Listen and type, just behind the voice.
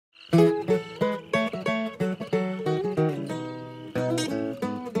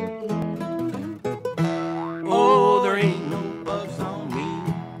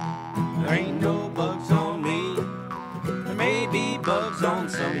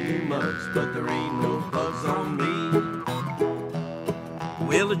of you mugs, but there ain't no bugs on me.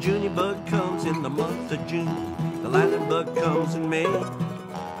 Well, the junior bug comes in the month of June. The lightning bug comes in May.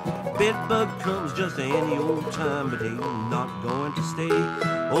 Bed bug comes just any old time, but he's not going to stay.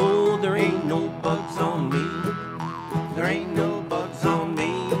 Oh, there ain't no bugs on me. There ain't no bugs on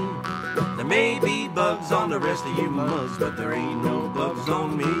me. There may be bugs on the rest of you mugs, but there ain't no bugs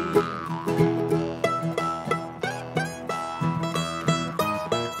on me.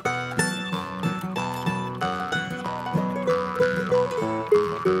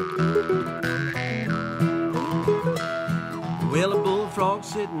 Well, a bullfrog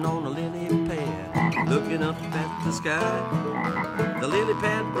sitting on a lily pad, looking up at the sky. The lily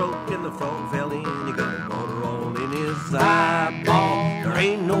pad broke and the frog fell in. He got water all in his eyeball. There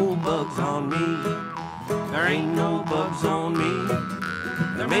ain't no bugs on me. There ain't no bugs on me.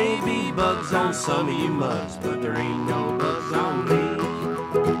 There may be bugs on some of you mugs, but there ain't no bugs on me.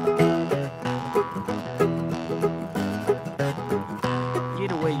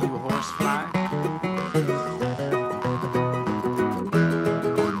 Get away, you horsefly.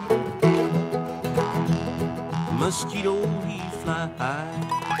 Mosquito, he fly high.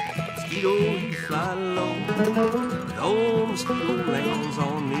 Mosquito, he fly low. The old mosquito lands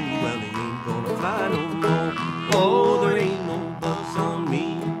on me. Well, he ain't gonna fly no more. Oh, there ain't no bugs on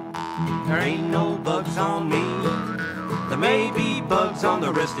me. There ain't no bugs on me. There may be bugs on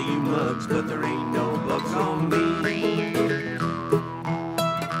the rest of you mugs, but there ain't no bugs on me.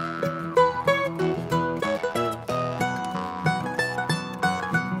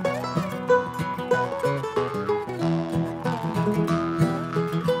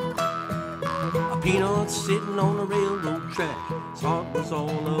 Peanut sitting on a railroad track, his heart was all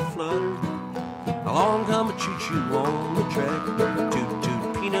aflutter. Along come a choo-choo on the track, toot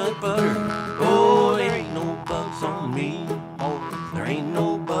toot peanut butter. Oh, there ain't no bugs on me. Oh, there ain't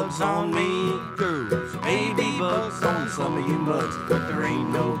no bugs on me. Girls, there may be bugs on some of you mugs, but there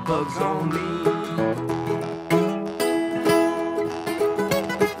ain't no bugs on me.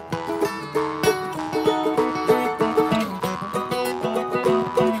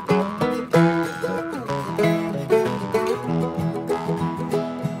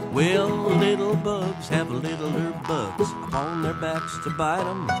 Well, little bugs have littler bugs upon their backs to bite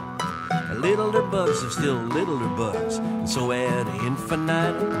them. Littler bugs have still littler bugs, and so ad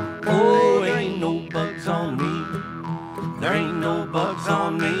infinitum. Oh, there ain't no bugs on me. There ain't no bugs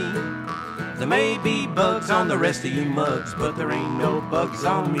on me. There may be bugs on the rest of you mugs, but there ain't no bugs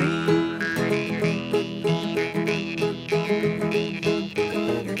on me.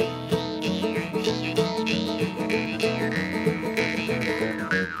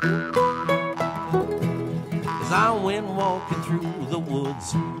 As I went walking through the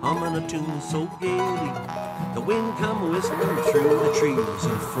woods, humming a tune so gaily, the wind come whistling through the trees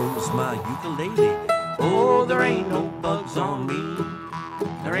and froze my ukulele. Oh, there ain't no bugs on me.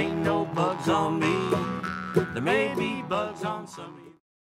 There ain't no bugs on me. There may be bugs on some of you.